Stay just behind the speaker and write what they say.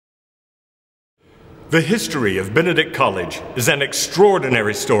The history of Benedict College is an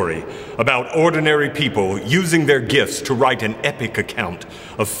extraordinary story about ordinary people using their gifts to write an epic account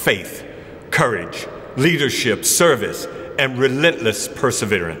of faith, courage, leadership, service, and relentless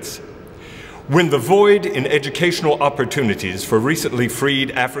perseverance. When the void in educational opportunities for recently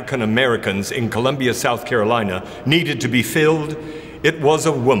freed African Americans in Columbia, South Carolina needed to be filled, it was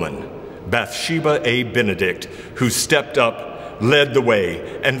a woman, Bathsheba A. Benedict, who stepped up, led the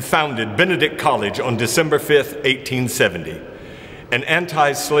way, and founded Benedict College on December 5, 1870. An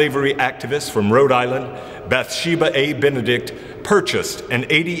anti-slavery activist from Rhode Island, Bathsheba A. Benedict purchased an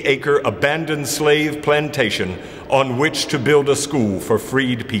 80-acre abandoned slave plantation on which to build a school for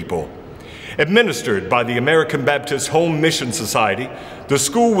freed people. Administered by the American Baptist Home Mission Society, the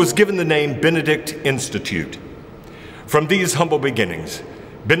school was given the name Benedict Institute. From these humble beginnings,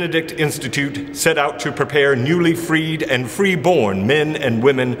 Benedict Institute set out to prepare newly freed and free-born men and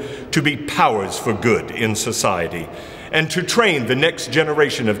women to be powers for good in society and to train the next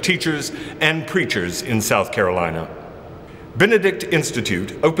generation of teachers and preachers in South Carolina. Benedict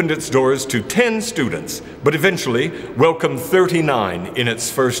Institute opened its doors to 10 students, but eventually welcomed 39 in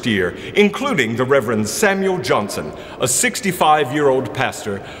its first year, including the Reverend Samuel Johnson, a 65-year-old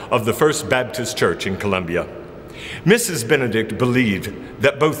pastor of the First Baptist Church in Columbia. Mrs. Benedict believed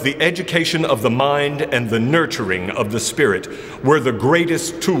that both the education of the mind and the nurturing of the spirit were the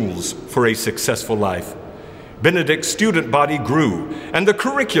greatest tools for a successful life. Benedict's student body grew, and the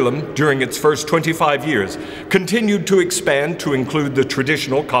curriculum during its first 25 years continued to expand to include the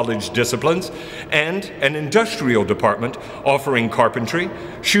traditional college disciplines and an industrial department offering carpentry,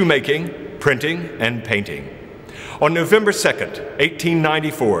 shoemaking, printing, and painting. On November 2,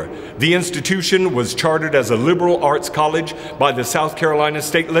 1894, the institution was chartered as a liberal arts college by the South Carolina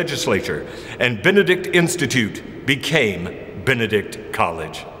State Legislature, and Benedict Institute became Benedict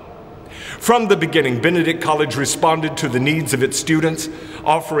College. From the beginning, Benedict College responded to the needs of its students,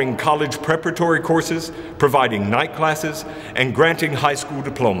 offering college preparatory courses, providing night classes, and granting high school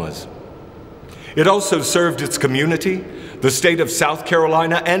diplomas. It also served its community, the state of South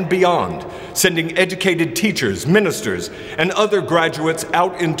Carolina, and beyond, sending educated teachers, ministers, and other graduates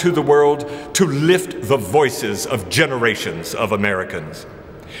out into the world to lift the voices of generations of Americans.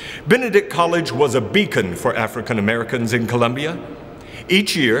 Benedict College was a beacon for African Americans in Columbia.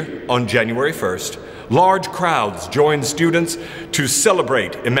 Each year, on January 1st, large crowds joined students to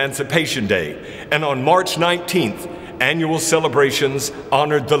celebrate Emancipation Day, and on March 19th, annual celebrations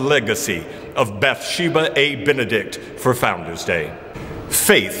honored the legacy of Bathsheba A. Benedict for Founders Day.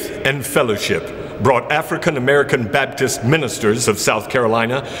 Faith and fellowship brought African American Baptist ministers of South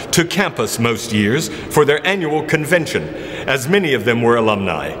Carolina to campus most years for their annual convention, as many of them were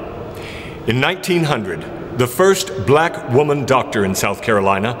alumni. In 1900, the first black woman doctor in South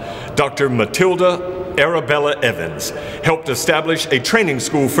Carolina, Dr. Matilda Arabella Evans, helped establish a training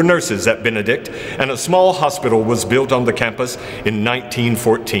school for nurses at Benedict, and a small hospital was built on the campus in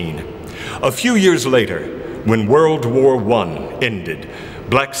 1914. A few years later, when World War I ended,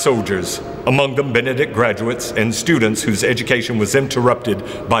 black soldiers, among them Benedict graduates and students whose education was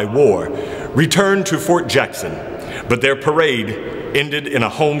interrupted by war, returned to Fort Jackson, but their parade ended in a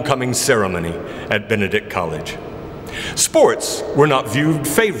homecoming ceremony at Benedict College. Sports were not viewed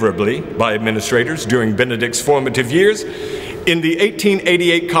favorably by administrators during Benedict's formative years. In the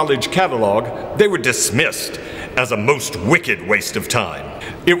 1888 college catalog, they were dismissed as a most wicked waste of time.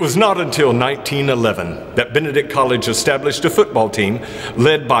 It was not until 1911 that Benedict College established a football team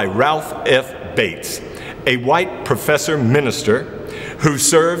led by Ralph F. Bates, a white professor minister who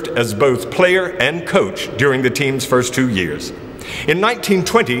served as both player and coach during the team's first 2 years. In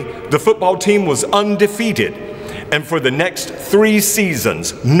 1920, the football team was undefeated, and for the next 3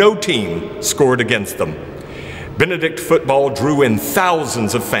 seasons, no team scored against them. Benedict football drew in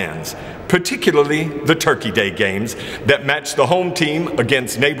thousands of fans, particularly the Turkey Day games that matched the home team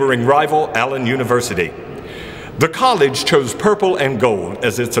against neighboring rival Allen University. The college chose purple and gold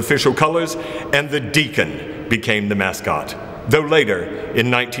as its official colors, and the deacon became the mascot, though later,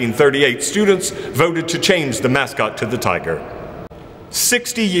 in 1938, students voted to change the mascot to the tiger.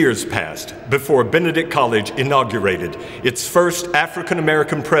 60 years passed before Benedict College inaugurated its first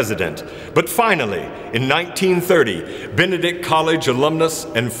African-American president, but finally, in 1930, Benedict College alumnus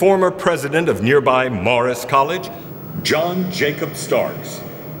and former president of nearby Morris College, John Jacob Starks,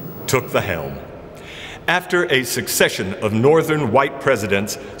 took the helm. After a succession of Northern white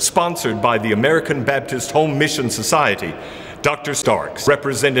presidents sponsored by the American Baptist Home Mission Society, Dr. Starks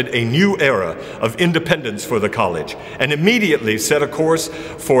represented a new era of independence for the college and immediately set a course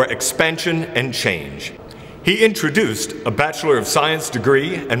for expansion and change. He introduced a Bachelor of Science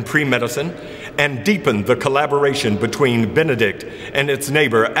degree and pre-medicine and deepened the collaboration between Benedict and its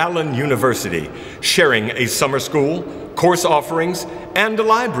neighbor, Allen University, sharing a summer school, course offerings, and a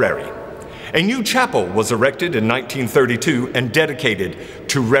library. A new chapel was erected in 1932 and dedicated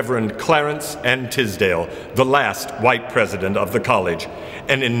to Reverend Clarence N. Tisdale, the last white president of the college.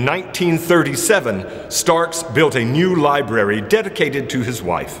 And in 1937, Starks built a new library dedicated to his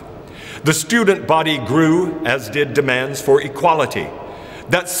wife. The student body grew, as did demands for equality.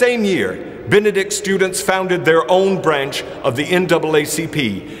 That same year, Benedict students founded their own branch of the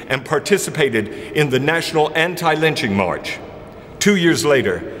NAACP and participated in the National Anti-Lynching March. 2 years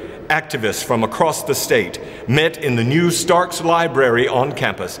later, activists from across the state met in the new Starks Library on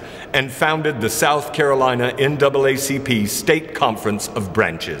campus and founded the South Carolina NAACP State Conference of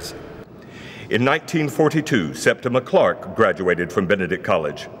Branches. In 1942, Septima Clark graduated from Benedict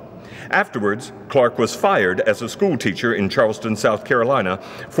College. Afterwards, Clark was fired as a school teacher in Charleston, South Carolina,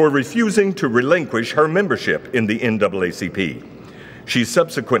 for refusing to relinquish her membership in the NAACP. She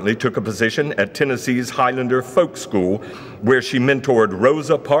subsequently took a position at Tennessee's Highlander Folk School, where she mentored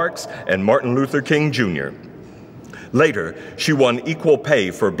Rosa Parks and Martin Luther King, Jr. Later, she won equal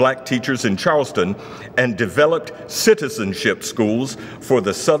pay for black teachers in Charleston and developed citizenship schools for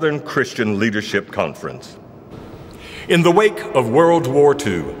the Southern Christian Leadership Conference. In the wake of World War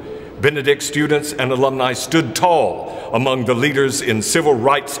II, Benedict students and alumni stood tall among the leaders in civil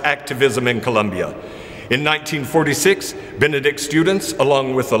rights activism in Columbia. In 1946, Benedict students,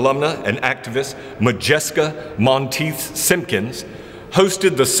 along with alumna and activist Majeska Monteith Simpkins,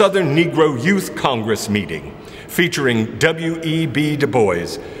 hosted the Southern Negro Youth Congress meeting, featuring W.E.B. Du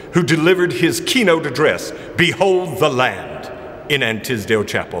Bois, who delivered his keynote address, "Behold the Land," in Ann Tisdale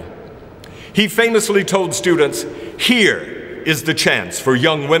Chapel. He famously told students, "Here is the chance for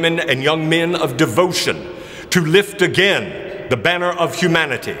young women and young men of devotion to lift again the banner of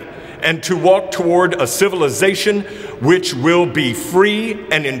humanity and to walk toward a civilization which will be free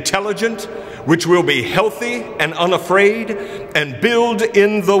and intelligent, which will be healthy and unafraid, and build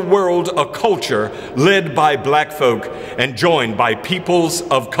in the world a culture led by black folk and joined by peoples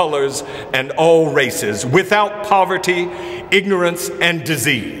of colors and all races, without poverty, ignorance, and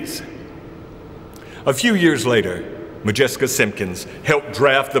disease." A few years later, Majeska Simpkins helped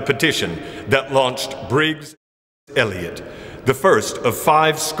draft the petition that launched Briggs Elliott, the first of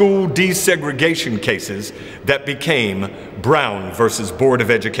 5 school desegregation cases that became Brown versus Board of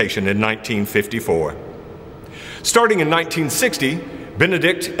Education in 1954. Starting in 1960,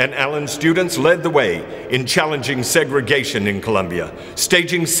 Benedict and Allen students led the way in challenging segregation in Columbia,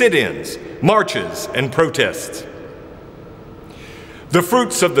 staging sit-ins, marches, and protests. The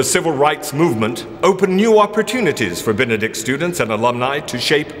fruits of the civil rights movement opened new opportunities for Benedict students and alumni to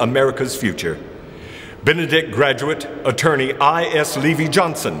shape America's future. Benedict graduate attorney I.S. Levy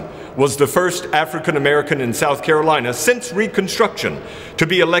Johnson was the first African American in South Carolina since Reconstruction to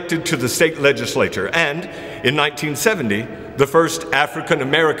be elected to the state legislature, and in 1970, the first African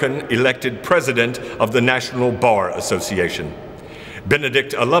American elected president of the National Bar Association.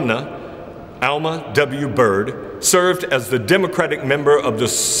 Benedict alumna Alma W. Byrd served as the Democratic member of the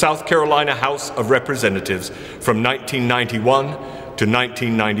South Carolina House of Representatives from 1991 to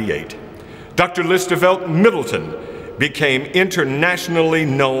 1998. Dr. Listervelt Middleton became internationally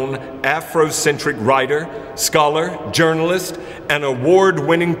known Afrocentric writer, scholar, journalist, and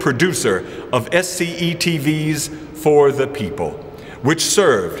award-winning producer of SCE-TV's For the People, which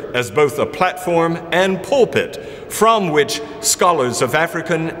served as both a platform and pulpit from which scholars of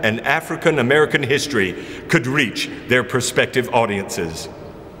African and African American history could reach their prospective audiences.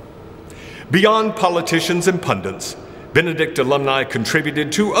 Beyond politicians and pundits, Benedict alumni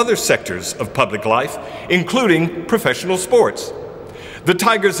contributed to other sectors of public life, including professional sports. The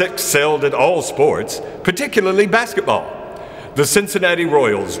Tigers excelled at all sports, particularly basketball. The Cincinnati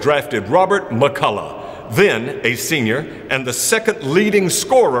Royals drafted Robert McCullough, then a senior and the second leading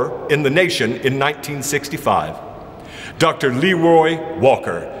scorer in the nation in 1965. Dr. Leroy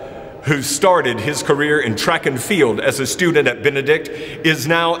Walker, who started his career in track and field as a student at Benedict, is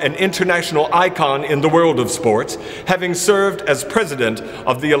now an international icon in the world of sports, having served as president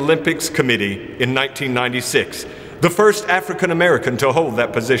of the Olympics Committee in 1996, the first African American to hold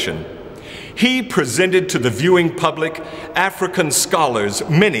that position. He presented to the viewing public African scholars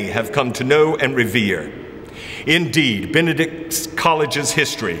many have come to know and revere. Indeed, Benedict College's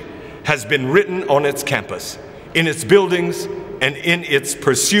history has been written on its campus, in its buildings, and in its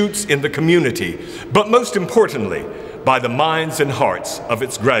pursuits in the community, but most importantly, by the minds and hearts of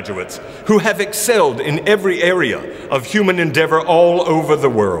its graduates, who have excelled in every area of human endeavor all over the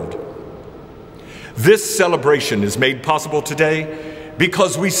world. This celebration is made possible today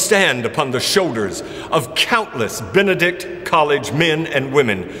because we stand upon the shoulders of countless Benedict College men and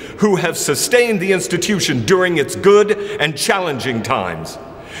women who have sustained the institution during its good and challenging times,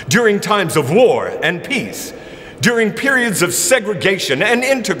 during times of war and peace, during periods of segregation and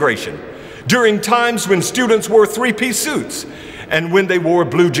integration, during times when students wore three-piece suits and when they wore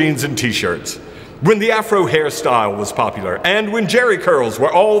blue jeans and t-shirts, when the Afro hairstyle was popular and when jerry curls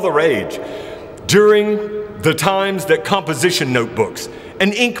were all the rage, during the times that composition notebooks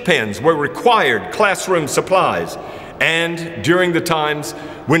and ink pens were required classroom supplies, and during the times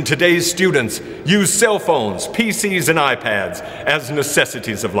when today's students use cell phones, PCs, and iPads as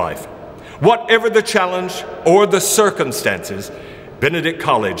necessities of life. Whatever the challenge or the circumstances, Benedict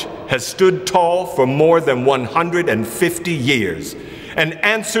College has stood tall for more than 150 years and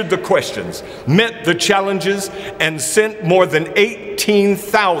answered the questions, met the challenges, and sent more than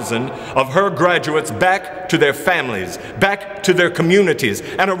 18,000 of her graduates back to their families, back to their communities,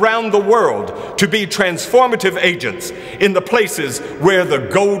 and around the world to be transformative agents in the places where the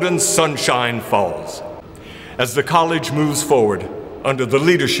golden sunshine falls. As the college moves forward under the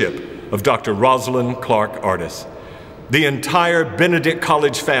leadership of Dr. Rosalind Clark Artis, the entire Benedict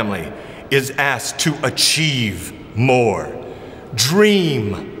College family is asked to achieve more.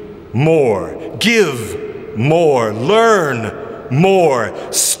 Dream more, give more, learn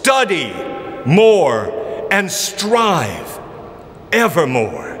more, study more, and strive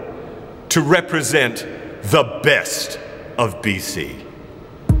evermore to represent the best of BC.